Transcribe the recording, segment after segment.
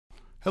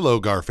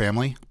Hello, GAAR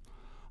family.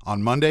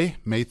 On Monday,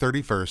 May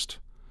 31st,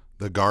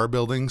 the GAAR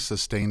building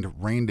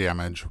sustained rain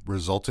damage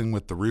resulting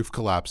with the roof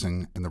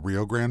collapsing in the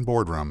Rio Grande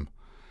boardroom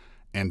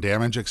and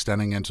damage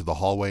extending into the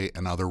hallway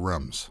and other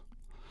rooms.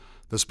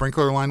 The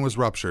sprinkler line was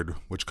ruptured,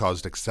 which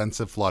caused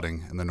extensive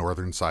flooding in the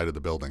northern side of the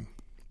building.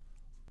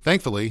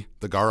 Thankfully,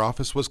 the GAAR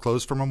office was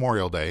closed for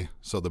Memorial Day,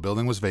 so the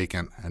building was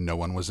vacant and no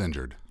one was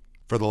injured.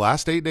 For the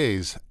last 8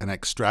 days, an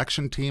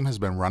extraction team has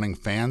been running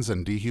fans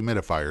and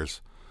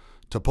dehumidifiers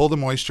to pull the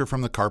moisture from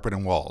the carpet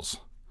and walls.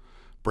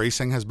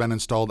 Bracing has been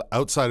installed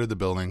outside of the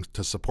building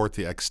to support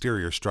the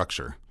exterior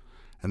structure,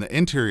 and the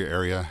interior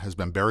area has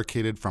been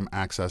barricaded from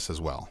access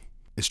as well.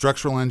 A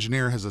structural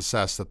engineer has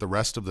assessed that the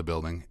rest of the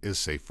building is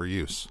safe for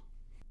use.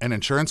 An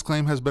insurance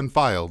claim has been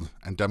filed,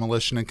 and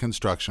demolition and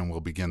construction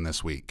will begin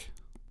this week.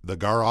 The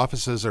GAAR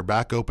offices are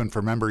back open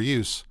for member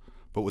use,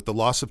 but with the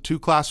loss of 2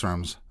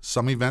 classrooms,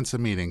 some events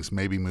and meetings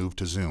may be moved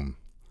to Zoom.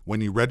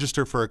 When you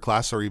register for a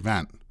class or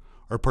event,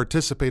 or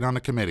participate on a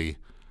committee,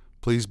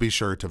 please be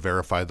sure to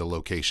verify the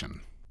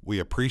location. We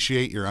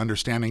appreciate your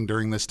understanding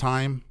during this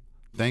time.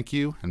 Thank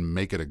you, and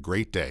make it a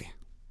great day.